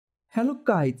Hello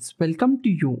guys, welcome to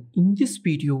you. In this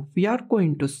video, we are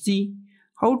going to see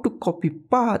how to copy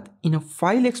path in a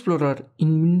file explorer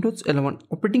in Windows 11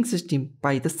 operating system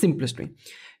by the simplest way.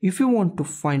 If you want to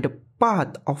find a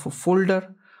path of a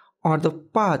folder or the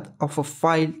path of a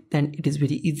file, then it is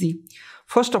very easy.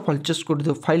 First of all, just go to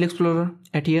the file explorer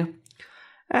at here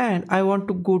and I want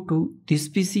to go to this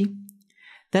PC.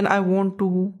 Then I want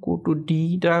to go to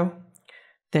D drive.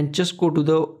 Then just go to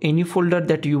the any folder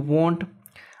that you want.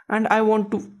 And I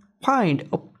want to find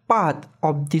a path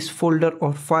of this folder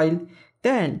or file,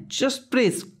 then just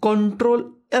press ctrl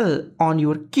L on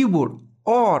your keyboard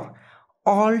or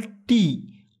alt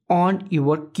T on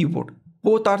your keyboard.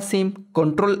 Both are same,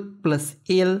 ctrl plus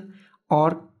L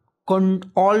or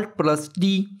alt plus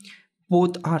D,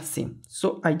 both are same.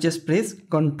 So I just press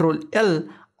ctrl L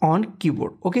on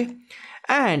keyboard, okay,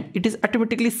 and it is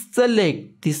automatically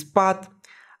select this path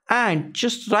and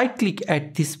just right click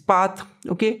at this path,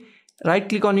 okay, right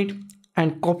click on it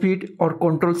and copy it, or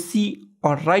ctrl C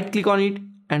or right click on it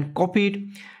and copy it.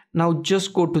 Now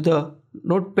just go to the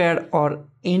notepad or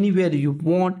anywhere you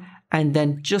want and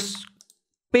then just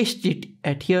paste it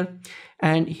at here,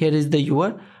 and here is the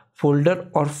your folder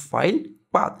or file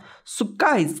path. So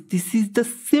guys, this is the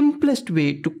simplest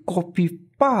way to copy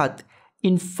path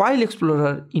in File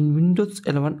Explorer in Windows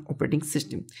 11 operating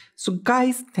system. So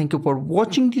guys, thank you for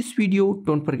watching this video.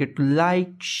 Don't forget to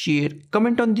like, share,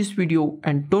 comment on this video,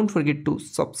 and don't forget to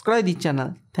subscribe the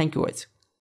channel. Thank you guys.